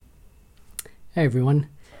Hey everyone,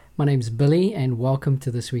 my name's Billy and welcome to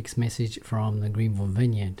this week's message from the Greenville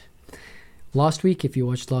Vineyard. Last week, if you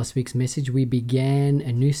watched last week's message, we began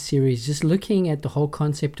a new series just looking at the whole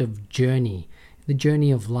concept of journey, the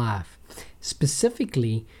journey of life,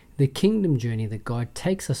 specifically the kingdom journey that God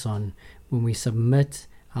takes us on when we submit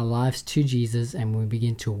our lives to Jesus and we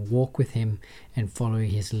begin to walk with Him and follow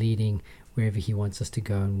His leading wherever He wants us to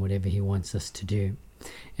go and whatever He wants us to do.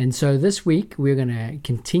 And so this week we're going to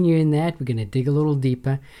continue in that. We're going to dig a little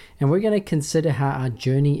deeper and we're going to consider how our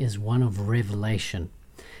journey is one of revelation,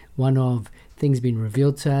 one of things being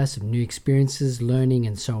revealed to us, of new experiences, learning,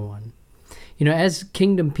 and so on. You know, as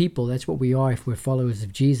kingdom people, that's what we are if we're followers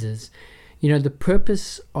of Jesus. You know, the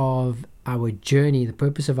purpose of our journey, the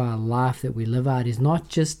purpose of our life that we live out is not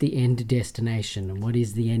just the end destination. And what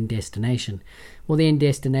is the end destination? Well, the end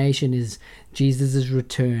destination is Jesus'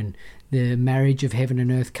 return, the marriage of heaven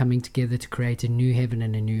and earth coming together to create a new heaven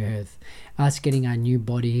and a new earth, us getting our new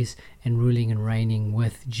bodies and ruling and reigning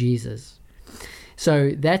with Jesus.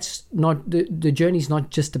 So that's not, the journey's not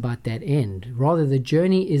just about that end. Rather, the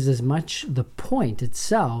journey is as much the point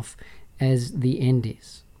itself as the end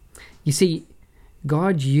is. You see,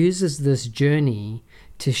 God uses this journey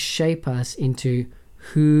to shape us into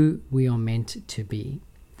who we are meant to be.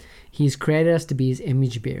 He's created us to be His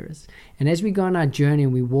image bearers. And as we go on our journey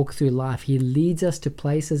and we walk through life, He leads us to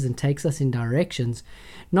places and takes us in directions,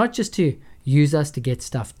 not just to use us to get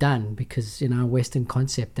stuff done, because in our Western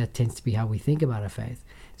concept, that tends to be how we think about our faith.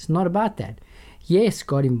 It's not about that. Yes,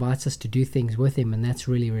 God invites us to do things with Him, and that's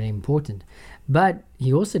really, really important. But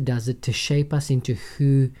He also does it to shape us into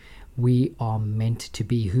who we are meant to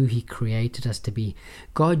be, who He created us to be.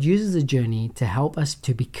 God uses a journey to help us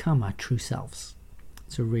to become our true selves.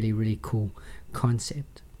 It's a really, really cool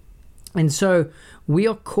concept. And so we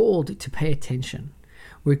are called to pay attention.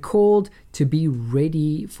 We're called to be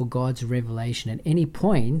ready for God's revelation at any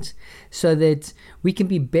point so that we can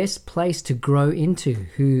be best placed to grow into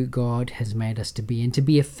who God has made us to be and to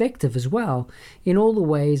be effective as well in all the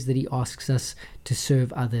ways that He asks us to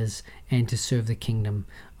serve others and to serve the kingdom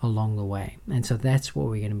along the way. And so that's what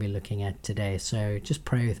we're going to be looking at today. So just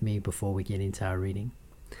pray with me before we get into our reading.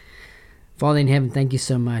 Father in heaven, thank you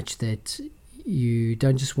so much that you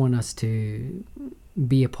don't just want us to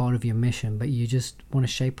be a part of your mission, but you just want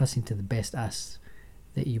to shape us into the best us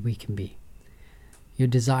that we can be. Your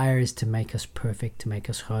desire is to make us perfect, to make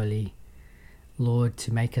us holy, Lord,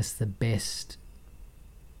 to make us the best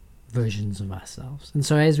versions of ourselves. And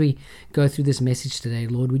so as we go through this message today,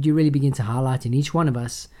 Lord, would you really begin to highlight in each one of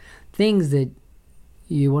us things that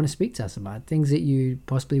you want to speak to us about, things that you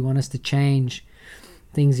possibly want us to change,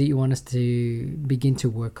 things that you want us to begin to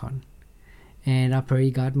work on. And I pray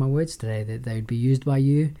you guide my words today, that they would be used by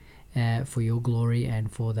you for your glory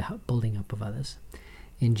and for the building up of others.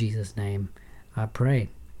 In Jesus' name I pray.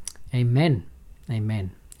 Amen.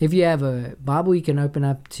 Amen. If you have a Bible, you can open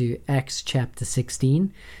up to Acts chapter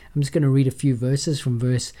 16. I'm just going to read a few verses from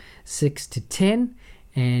verse 6 to 10.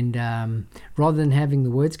 And rather than having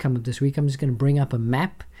the words come up this week, I'm just going to bring up a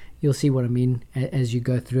map. You'll see what I mean as you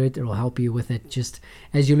go through it. It'll help you with it. Just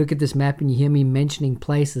as you look at this map and you hear me mentioning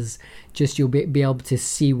places, just you'll be able to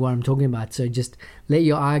see what I'm talking about. So just let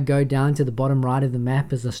your eye go down to the bottom right of the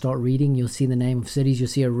map as I start reading. You'll see the name of cities. You'll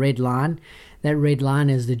see a red line. That red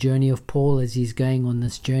line is the journey of Paul as he's going on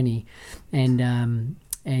this journey. And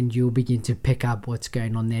you'll begin to pick up what's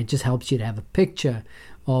going on there. It just helps you to have a picture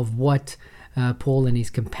of what Paul and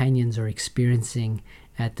his companions are experiencing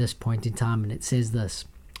at this point in time. And it says this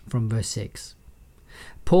from verse 6.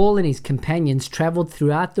 Paul and his companions traveled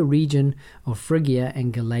throughout the region of Phrygia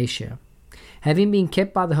and Galatia. Having been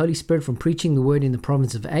kept by the Holy Spirit from preaching the word in the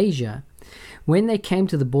province of Asia, when they came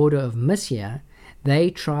to the border of Mysia, they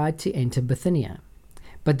tried to enter Bithynia.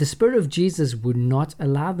 But the Spirit of Jesus would not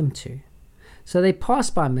allow them to. So they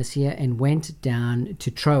passed by Mysia and went down to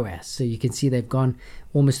Troas. So you can see they've gone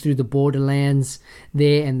almost through the borderlands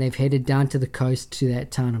there and they've headed down to the coast to that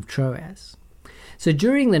town of Troas. So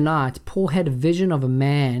during the night, Paul had a vision of a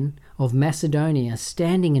man of Macedonia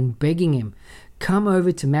standing and begging him, "Come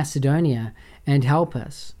over to Macedonia and help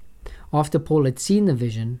us." After Paul had seen the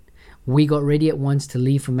vision, we got ready at once to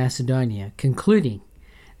leave for Macedonia, concluding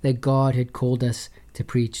that God had called us to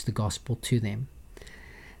preach the gospel to them.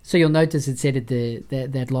 So you'll notice it said at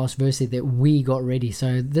that last verse that we got ready.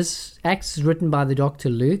 So this Acts is written by the Dr.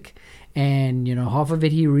 Luke, and half of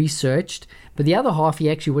it he researched, but the other half he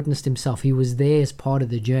actually witnessed himself. He was there as part of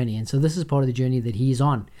the journey, and so this is part of the journey that he's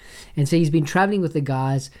on. And so he's been traveling with the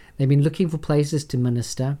guys. They've been looking for places to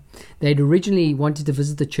minister. They'd originally wanted to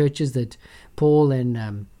visit the churches that Paul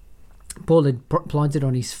and Paul had planted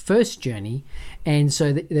on his first journey, and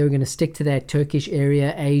so they were going to stick to that Turkish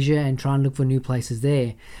area, Asia, and try and look for new places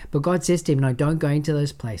there. But God says to him, no, don't go into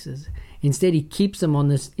those places. Instead, he keeps them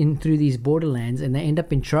on through these borderlands, and they end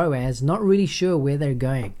up in Troas, not really sure where they're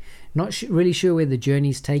going, not really sure where the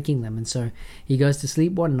journey's taking them. And so he goes to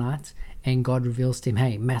sleep one night, and God reveals to him,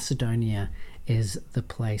 hey, Macedonia is the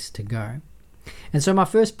place to go. And so my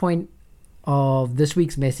first point of this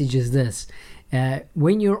week's message is this.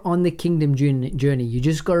 When you're on the kingdom journey, you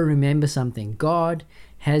just got to remember something. God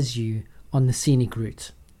has you on the scenic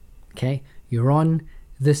route. Okay? You're on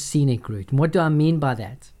the scenic route. And what do I mean by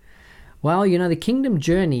that? Well, the kingdom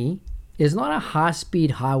journey is not a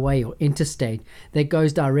high-speed highway or interstate that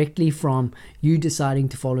goes directly from you deciding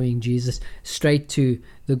to following Jesus straight to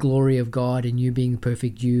the glory of God and you being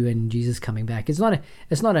perfect you and Jesus coming back. It's not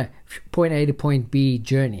a point A to point B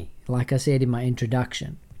journey, like I said in my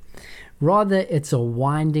introduction. Rather, it's a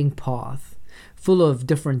winding path full of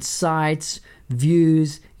different sights,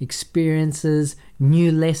 views, experiences,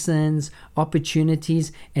 new lessons,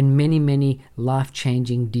 opportunities, and many, many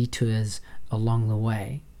life-changing detours along the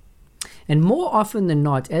way. And more often than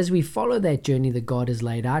not, as we follow that journey that God has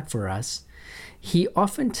laid out for us, He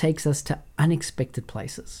often takes us to unexpected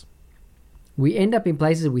places. We end up in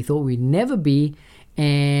places we thought we'd never be,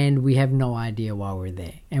 and we have no idea why we're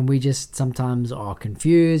there. And we just sometimes are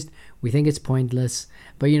confused. We think it's pointless.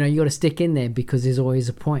 But, you got to stick in there because there's always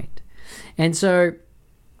a point. And so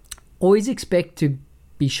always expect to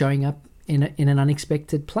be showing up in an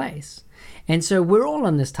unexpected place. And so we're all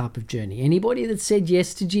on this type of journey. Anybody that said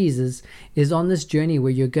yes to Jesus is on this journey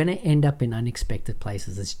where you're going to end up in unexpected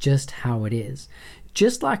places. It's just how it is.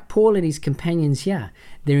 Just like Paul and his companions here,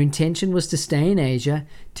 their intention was to stay in Asia,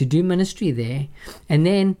 to do ministry there, and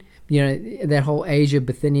then, that whole Asia,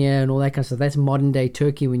 Bithynia, and all that kind of stuff, that's modern-day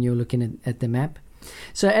Turkey when you're looking at the map.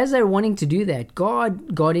 So as they're wanting to do that,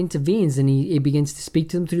 God intervenes, and he begins to speak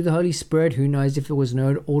to them through the Holy Spirit. Who knows if it was an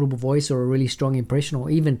audible voice or a really strong impression or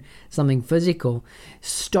even something physical,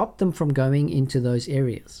 stop them from going into those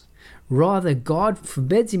areas. Rather, God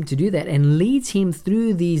forbids him to do that and leads him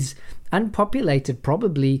through these unpopulated,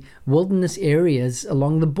 probably wilderness areas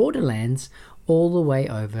along the borderlands all the way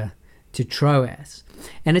over to Troas.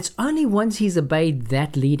 And it's only once he's obeyed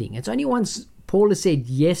that leading, it's only once Paul has said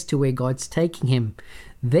yes to where God's taking him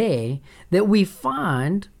there, that we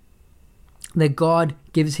find that God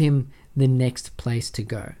gives him the next place to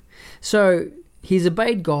go. So he's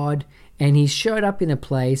obeyed God and he's showed up in a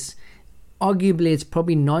place. Arguably, it's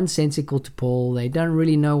probably nonsensical to Paul. They don't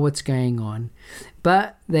really know what's going on,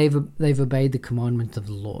 but they've obeyed the commandment of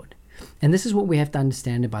the Lord. And this is what we have to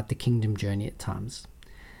understand about the kingdom journey at times.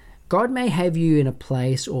 God may have you in a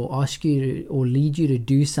place or ask you or lead you to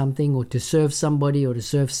do something or to serve somebody or to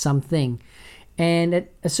serve something. And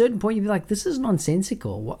at a certain point, you'll be like, this is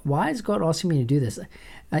nonsensical. Why is God asking me to do this?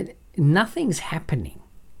 Nothing's happening,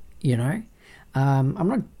 I'm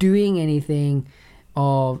not doing anything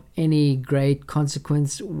of any great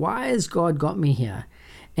consequence. Why has God got me here?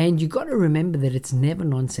 And you got to remember that it's never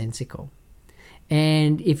nonsensical.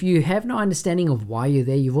 And if you have no understanding of why you're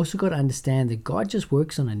there, you've also got to understand that God just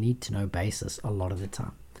works on a need-to-know basis a lot of the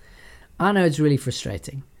time. I know it's really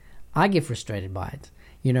frustrating. I get frustrated by it.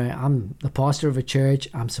 I'm the pastor of a church.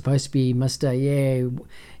 I'm supposed to be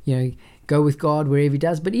go with God wherever he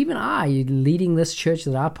does. But even leading this church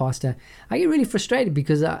that I pastor, I get really frustrated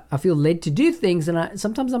because I feel led to do things, and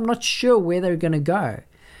sometimes I'm not sure where they're going to go.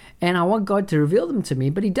 And I want God to reveal them to me,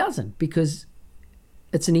 but he doesn't, because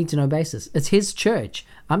it's a need-to-know basis. It's his church.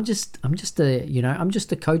 I'm just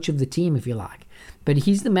a coach of the team, if you like. But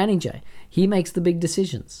he's the manager. He makes the big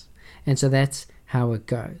decisions. And so that's how it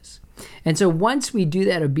goes. And so once we do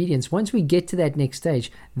that obedience, once we get to that next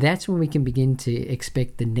stage, that's when we can begin to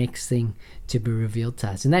expect the next thing to be revealed to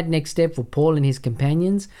us. And that next step for Paul and his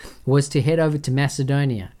companions was to head over to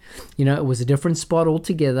Macedonia. It was a different spot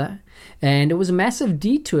altogether, and it was a massive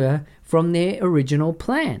detour from their original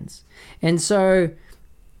plans. And so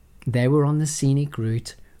they were on the scenic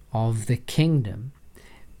route of the kingdom.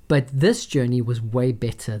 But this journey was way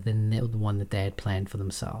better than the one that they had planned for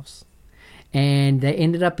themselves. And they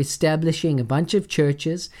ended up establishing a bunch of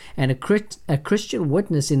churches and a Christian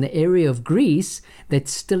witness in the area of Greece that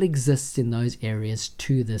still exists in those areas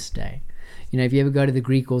to this day. If you ever go to the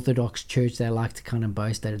Greek Orthodox Church, they like to kind of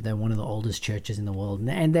boast that they're one of the oldest churches in the world.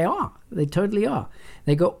 And they are. They totally are.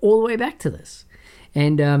 They go all the way back to this.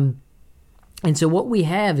 And so what we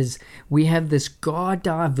have is this God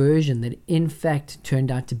diversion that in fact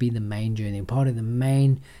turned out to be the main journey and part of the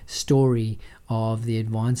main story of the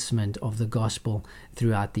advancement of the gospel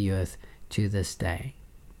throughout the earth to this day.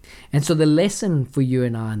 And so the lesson for you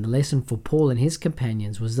and I, and the lesson for Paul and his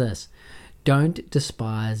companions was this: don't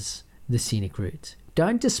despise the scenic route.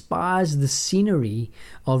 Don't despise the scenery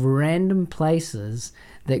of random places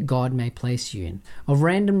that God may place you in, of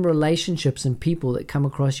random relationships and people that come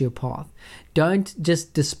across your path. Don't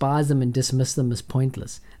just despise them and dismiss them as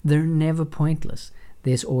pointless. They're never pointless.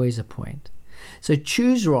 There's always a point. So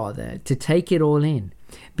choose rather to take it all in.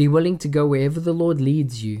 Be willing to go wherever the Lord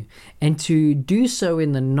leads you, and to do so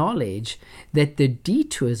in the knowledge that the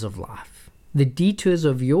detours of life, the detours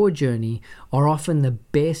of your journey, are often the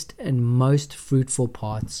best and most fruitful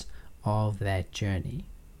parts of that journey.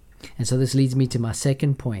 And so this leads me to my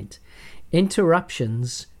second point.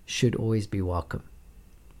 Interruptions should always be welcome.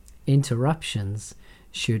 Interruptions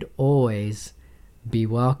should always be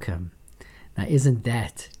welcome. Now, isn't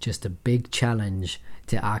that just a big challenge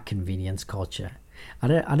to our convenience culture? I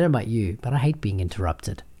don't know about you, but I hate being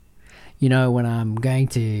interrupted. You know, when I'm going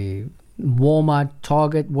to Walmart,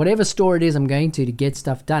 Target, whatever store it is I'm going to get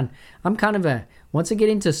stuff done, I'm kind of once I get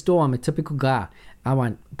into a store, I'm a typical guy. I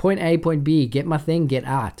want point A, point B, get my thing, get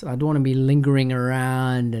out. I don't want to be lingering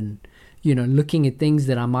around and, looking at things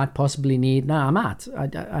that I might possibly need. No, I'm out.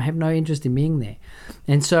 I have no interest in being there.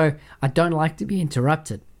 And so I don't like to be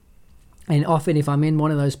interrupted. And often if I'm in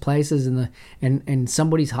one of those places and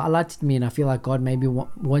somebody's highlighted me and I feel like God maybe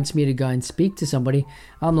wants me to go and speak to somebody,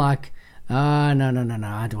 I'm like, no, I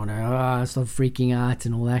don't want to stop freaking out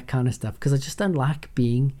and all that kind of stuff, because I just don't like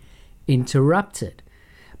being interrupted.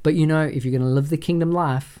 But if you're going to live the kingdom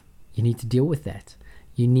life, you need to deal with that.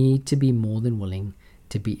 You need to be more than willing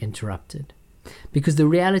to be interrupted. Because the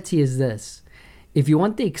reality is this: if you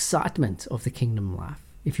want the excitement of the kingdom life,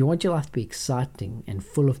 if you want your life to be exciting and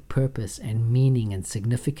full of purpose and meaning and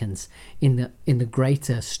significance in the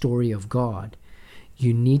greater story of God,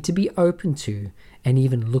 you need to be open to and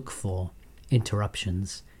even look for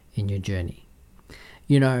interruptions in your journey.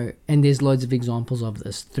 And there's loads of examples of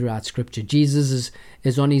this throughout Scripture. Jesus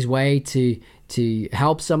is on his way to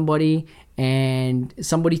help somebody, and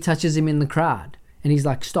somebody touches him in the crowd. And he's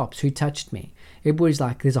like, stops, who touched me? Everybody's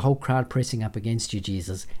like, there's a whole crowd pressing up against you,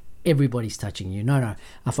 Jesus. Everybody's touching you. No,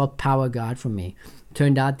 I felt power go out from me.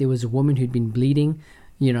 Turned out there was a woman who'd been bleeding,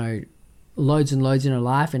 loads and loads in her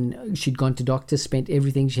life, and she'd gone to doctors, spent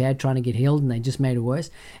everything she had trying to get healed, and they just made it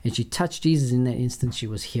worse. And she touched Jesus. In that instant, she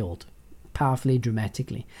was healed, powerfully,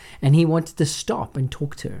 dramatically. And he wanted to stop and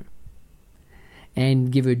talk to her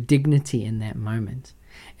and give her dignity in that moment.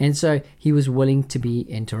 And so he was willing to be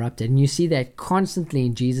interrupted. And you see that constantly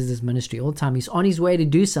in Jesus' ministry all the time. He's on his way to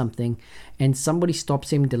do something, and somebody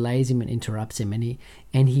stops him, delays him, and interrupts him,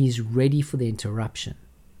 and he's ready for the interruption.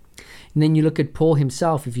 And then you look at Paul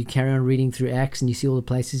himself. If you carry on reading through Acts and you see all the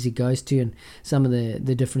places he goes to and some of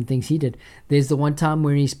the different things he did, there's the one time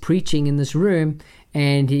where he's preaching in this room,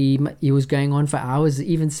 and he was going on for hours. It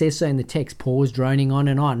even says so in the text. Paul was droning on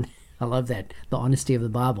and on. I love that, the honesty of the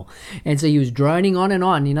Bible. And so he was droning on and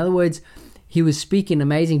on. In other words, he was speaking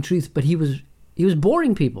amazing truth, but he was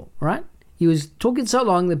boring people, right? He was talking so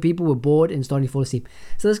long that people were bored and starting to fall asleep.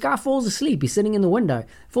 So this guy falls asleep. He's sitting in the window,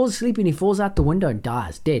 falls asleep, and he falls out the window and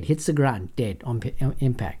dies, dead, hits the ground, dead on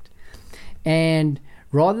impact. And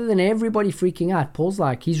rather than everybody freaking out, Paul's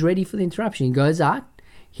like, he's ready for the interruption. He goes out,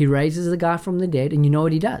 he raises the guy from the dead, and you know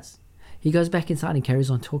what he does? He goes back inside and carries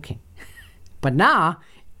on talking. But now,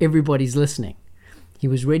 everybody's listening. He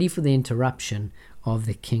was ready for the interruption of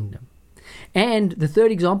the kingdom. And the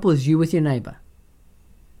third example is you with your neighbor.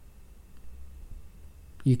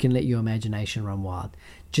 You can let your imagination run wild.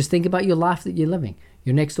 Just think about your life that you're living,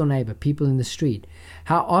 your next door neighbor, people in the street.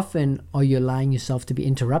 How often are you allowing yourself to be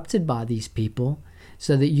interrupted by these people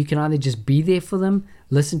so that you can either just be there for them,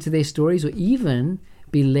 listen to their stories, or even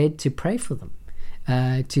be led to pray for them,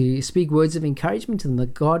 to speak words of encouragement to them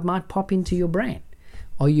that God might pop into your brain?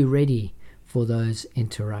 Are you ready for those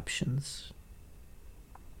interruptions?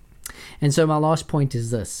 And so my last point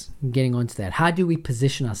is this, getting onto that. How do we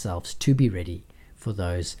position ourselves to be ready for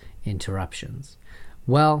those interruptions?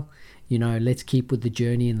 Well, let's keep with the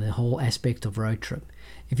journey and the whole aspect of road trip.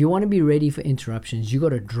 If you want to be ready for interruptions, you got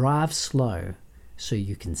to drive slow so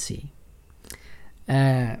you can see.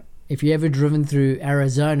 If you ever driven through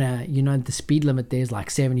Arizona, the speed limit there is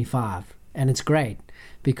like 75, and it's great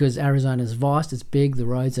because Arizona is vast, it's big, the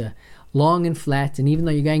roads are long and flat, and even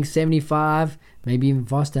though you're going 75, maybe even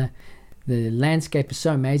faster, the landscape is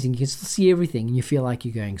so amazing, you can still see everything and you feel like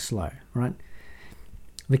you're going slow, right?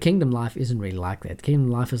 The kingdom life isn't really like that.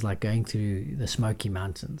 Kingdom life is like going through the Smoky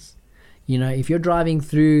Mountains. If you're driving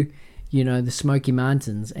through, the Smoky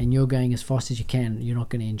Mountains and you're going as fast as you can, you're not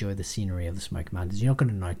going to enjoy the scenery of the Smoky Mountains. You're not going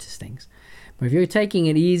to notice things. But if you're taking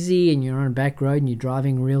it easy and you're on a back road and you're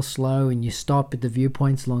driving real slow and you stop at the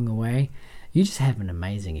viewpoints along the way, you just have an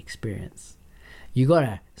amazing experience. You got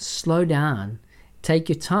to slow down, take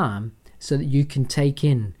your time so that you can take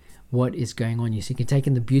in what is going on. So you can take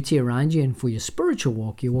in the beauty around you, and for your spiritual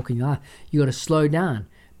walk, you're walking your life, you got to slow down,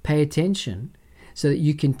 pay attention so that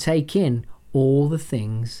you can take in all the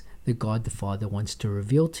things that God the Father wants to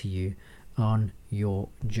reveal to you on your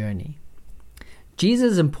journey.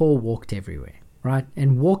 Jesus and Paul walked everywhere, right?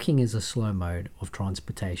 And walking is a slow mode of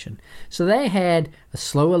transportation. So they had a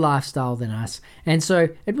slower lifestyle than us. And so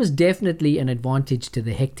it was definitely an advantage to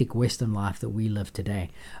the hectic Western life that we live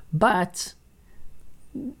today. But,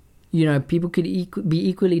 people could be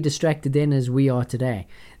equally distracted then as we are today.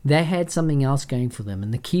 They had something else going for them.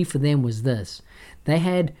 And the key for them was this. They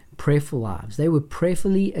had prayerful lives. They were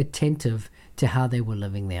prayerfully attentive to how they were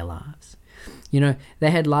living their lives.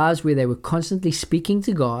 They had lives where they were constantly speaking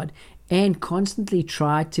to God and constantly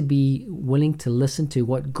tried to be willing to listen to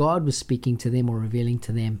what God was speaking to them or revealing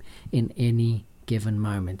to them in any given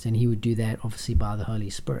moment. And he would do that obviously by the Holy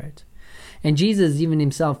Spirit. And Jesus even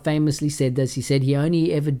himself famously said this. He said he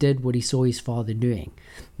only ever did what he saw his Father doing.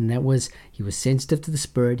 And that was, he was sensitive to the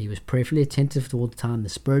Spirit. He was prayerfully attentive to all the time. The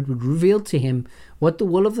Spirit would reveal to him what the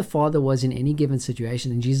will of the Father was in any given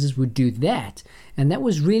situation. And Jesus would do that. And that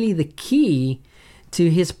was really the key to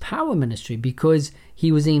his power ministry, because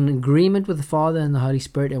he was in agreement with the Father and the Holy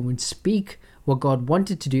Spirit and would speak what God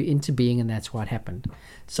wanted to do into being, and that's what happened.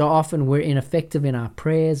 So often we're ineffective in our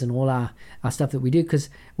prayers and all our stuff that we do because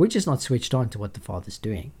we're just not switched on to what the Father's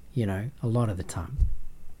doing, a lot of the time.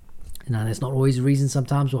 Now, there's not always a reason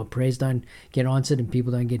sometimes why prayers don't get answered and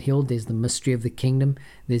people don't get healed. There's the mystery of the kingdom.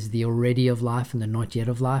 There's the already of life and the not yet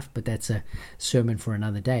of life, but that's a sermon for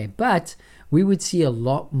another day. But we would see a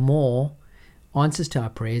lot more answers to our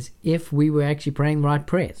prayers if we were actually praying the right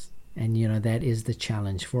prayers. And, that is the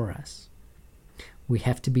challenge for us. We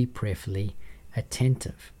have to be prayerfully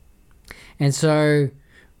attentive. And so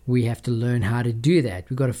we have to learn how to do that.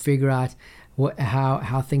 We've got to figure out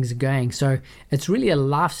how things are going. So it's really a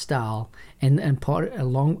lifestyle, and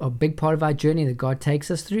a big part of our journey that God takes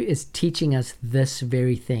us through is teaching us this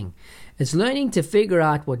very thing. It's learning to figure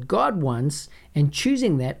out what God wants and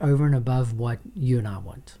choosing that over and above what you and I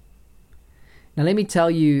want. Now, let me tell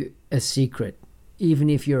you a secret.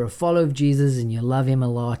 Even if you're a follower of Jesus and you love him a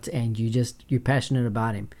lot and you're passionate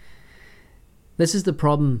about him, this is the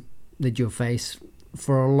problem that you'll face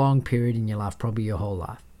for a long period in your life, probably your whole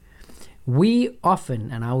life. We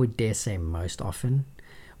often, and I would dare say most often,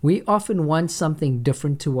 we often want something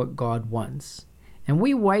different to what God wants. And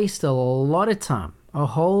we waste a lot of time, a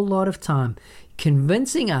whole lot of time,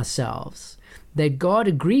 convincing ourselves that God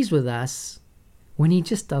agrees with us when he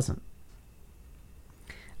just doesn't.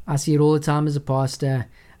 I see it all the time as a pastor.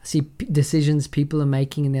 I see decisions people are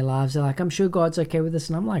making in their lives. They're like, I'm sure God's okay with this.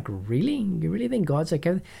 And I'm like, really? You really think God's okay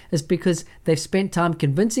with it? It's because they've spent time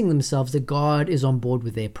convincing themselves that God is on board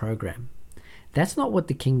with their program. That's not what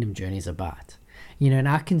the kingdom journey is about. In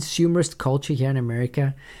our consumerist culture here in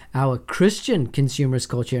America, our Christian consumerist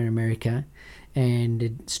culture in America, and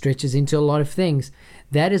it stretches into a lot of things,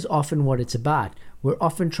 that is often what it's about. We're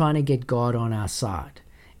often trying to get God on our side.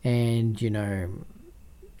 And,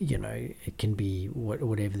 it can be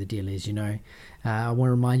whatever the deal is, I want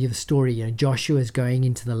to remind you of the story. Joshua is going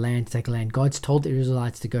into the land to take the land. God's told the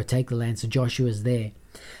Israelites to go take the land, so Joshua is there.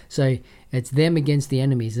 So it's them against the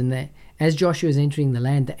enemies. And as Joshua is entering the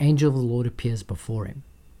land, the angel of the Lord appears before him.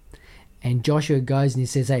 And Joshua goes and he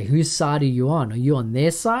says, hey, whose side are you on? Are you on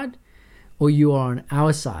their side or you are on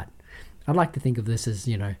our side? I'd like to think of this as,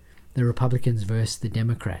 the Republicans versus the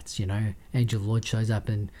Democrats. Angel of the Lord shows up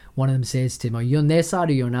and one of them says to him, are you on their side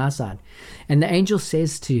or you're on our side? And the angel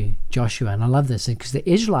says to Joshua, and I love this, because the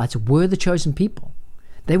Israelites were the chosen people.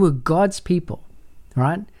 They were God's people,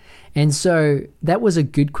 right? And so that was a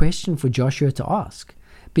good question for Joshua to ask,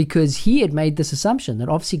 because he had made this assumption that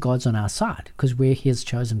obviously God's on our side because we're his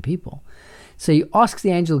chosen people. So he asks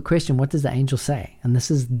the angel a question. What does the angel say? And this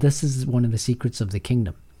is one of the secrets of the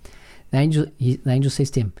kingdom. The angel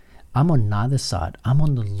says to him, I'm on neither side. I'm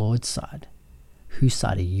on the Lord's side. Whose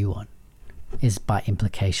side are you on? Is by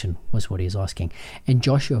implication was what he's asking. And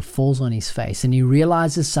Joshua falls on his face and he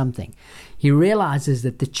realizes something. He realizes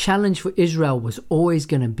that the challenge for Israel was always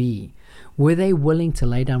going to be, were they willing to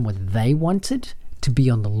lay down what they wanted to be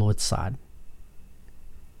on the Lord's side?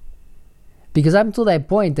 Because up until that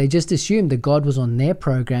point, they just assumed that God was on their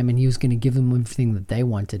program and he was going to give them everything that they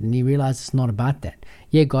wanted. And he realized it's not about that.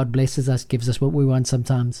 Yeah, God blesses us, gives us what we want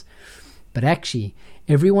sometimes. But actually,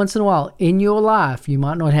 Every once in a while in your life, you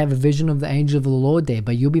might not have a vision of the angel of the Lord there,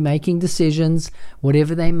 but you'll be making decisions,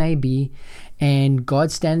 whatever they may be, and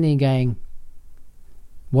God's standing there going,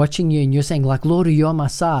 watching you, and you're saying, like, Lord, are you on my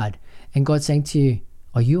side? And God's saying to you,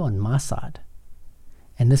 are you on my side?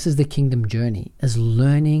 And this is the kingdom journey, is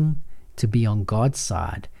learning to be on God's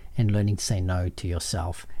side and learning to say no to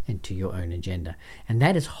yourself and to your own agenda. And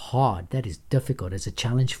that is hard. That is difficult. It's a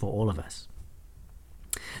challenge for all of us.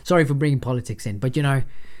 Sorry for bringing politics in, but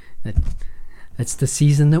that's the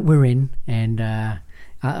season that we're in, and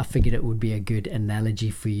I figured it would be a good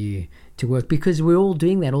analogy for you to work, because we're all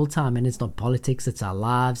doing that all the time, and it's not politics, it's our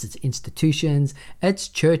lives, it's institutions, it's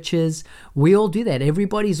churches. We all do that.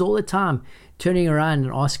 Everybody's all the time turning around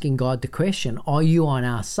and asking God the question, are you on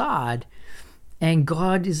our side? And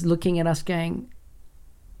God is looking at us going,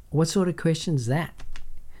 what sort of question is that?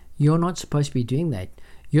 You're not supposed to be doing that.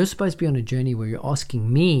 You're supposed to be on a journey where you're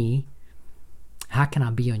asking me, how can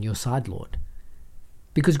I be on your side, Lord?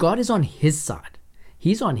 Because God is on his side.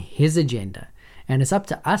 He's on his agenda. And it's up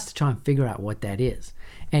to us to try and figure out what that is.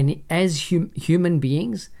 And as human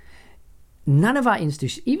beings, none of our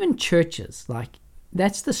institutions, even churches, like,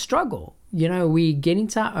 that's the struggle. We get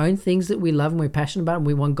into our own things that we love and we're passionate about, and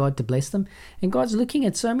we want God to bless them. And God's looking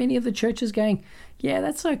at so many of the churches going, yeah,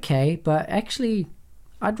 that's okay, but actually,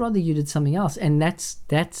 I'd rather you did something else. And that's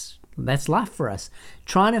life for us,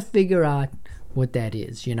 trying to figure out what that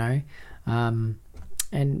is, and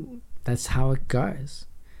that's how it goes.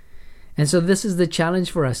 And so this is the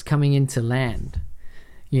challenge for us coming into land.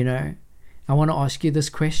 I want to ask you this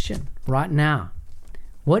question right now.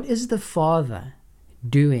 What is the Father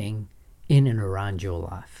doing in and around your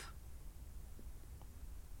life?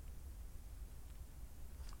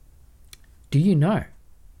 Do you know?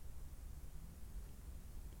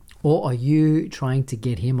 Or are you trying to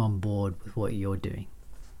get him on board with what you're doing,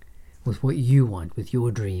 with what you want, with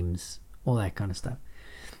your dreams, all that kind of stuff?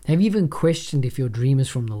 Have you even questioned if your dream is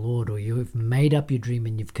from the Lord, or you've made up your dream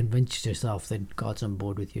and you've convinced yourself that God's on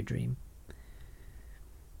board with your dream?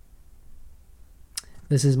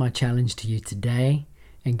 This is my challenge to you today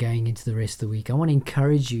and going into the rest of the week. I want to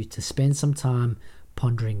encourage you to spend some time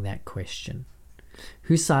pondering that question.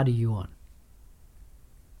 Whose side are you on?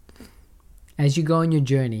 As you go on your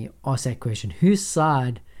journey, ask that question. Whose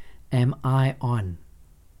side am I on?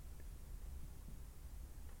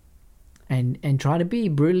 And try to be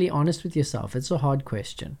brutally honest with yourself. It's a hard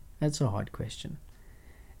question.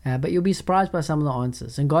 But you'll be surprised by some of the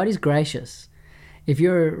answers. And God is gracious. If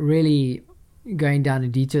you're really going down a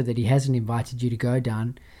detour that he hasn't invited you to go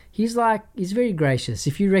down, he's very gracious.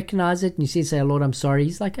 If you recognize it and you say, Lord, I'm sorry,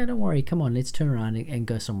 he's like, oh, don't worry, come on, let's turn around and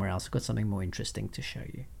go somewhere else. I've got something more interesting to show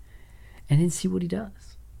you. And then see what he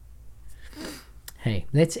does. Hey,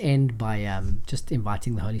 let's end by just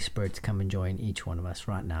inviting the Holy Spirit to come and join each one of us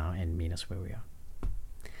right now and meet us where we are.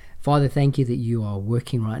 Father, thank you that you are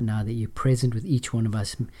working right now, that you're present with each one of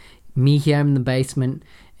us, me here in the basement,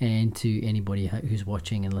 and to anybody who's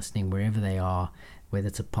watching and listening wherever they are, whether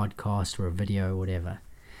it's a podcast or a video or whatever.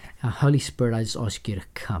 Holy Spirit, I just ask you to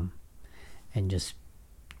come and just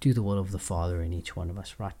do the will of the Father in each one of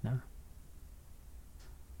us right now.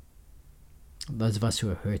 Those of us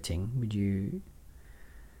who are hurting, would you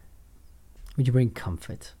bring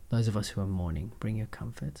comfort? Those of us who are mourning, bring your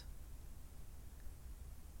comfort.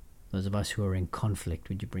 Those of us who are in conflict,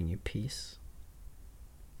 would you bring your peace?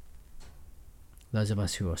 Those of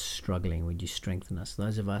us who are struggling, would you strengthen us?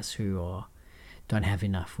 Those of us who don't have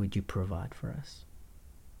enough, would you provide for us?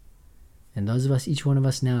 And those of us, each one of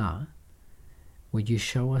us now, would you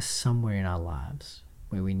show us somewhere in our lives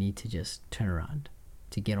where we need to just turn around,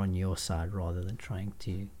 to get on your side rather than trying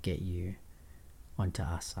to get you onto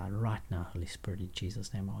our side right now. Holy Spirit, in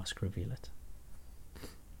Jesus' name I ask, reveal it.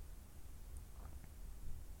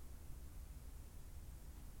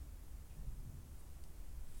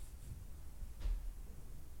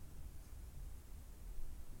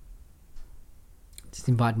 Just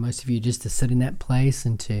invite most of you just to sit in that place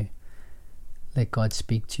and to let God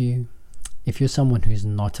speak to you. If you're someone who's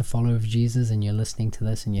not a follower of Jesus and you're listening to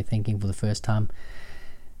this and you're thinking for the first time,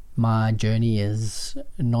 my journey is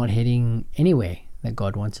not heading anywhere that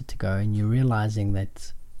God wants it to go, and you're realizing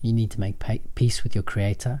that you need to make peace with your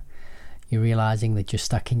Creator. You're realizing that you're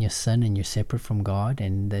stuck in your sin and you're separate from God,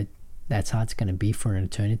 and that's how it's going to be for an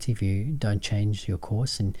eternity if you don't change your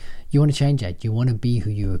course. And you want to change that. You want to be who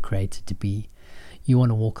you were created to be. You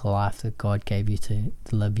want to walk a life that God gave you to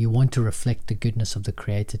live. You want to reflect the goodness of the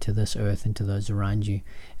Creator to this earth and to those around you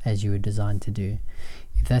as you were designed to do.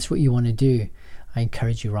 If that's what you want to do, I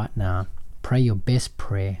encourage you right now, pray your best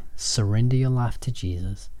prayer. Surrender your life to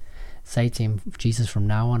Jesus. Say to him, Jesus, from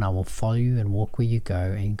now on I will follow you and walk where you go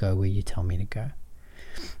and go where you tell me to go.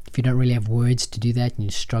 If you don't really have words to do that and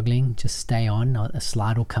you're struggling, just stay on. A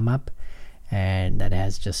slide will come up, and that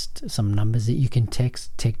has just some numbers that you can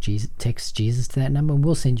text Jesus to that number, and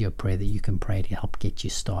we'll send you a prayer that you can pray to help get you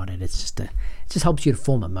started. It just helps you to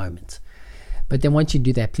form a moment. But then once you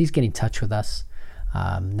do that, please get in touch with us.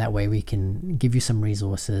 That way we can give you some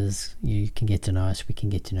resources. You can get to know us. We can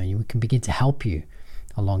get to know you. We can begin to help you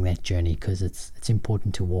along that journey, because it's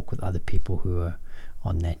important to walk with other people who are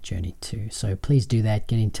on that journey too. So please do that.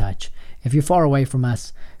 Get in touch. If you're far away from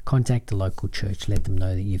us, contact the local church. Let them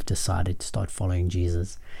know that you've decided to start following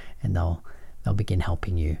Jesus, and they'll begin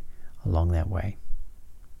helping you along that way.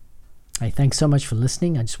 Hey, thanks so much for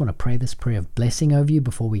listening. I just want to pray this prayer of blessing over you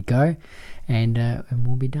before we go, and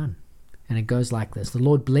we'll be done. And it goes like this: the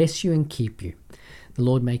Lord bless you and keep you. The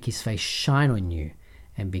Lord make his face shine on you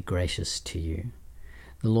and be gracious to you.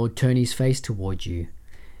 The Lord turn his face toward you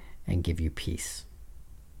and give you peace.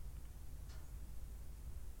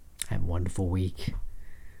 Have a wonderful week,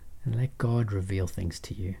 and let God reveal things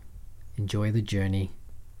to you. Enjoy the journey.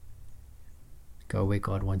 Go where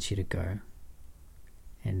God wants you to go,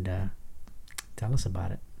 and tell us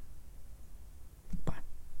about it.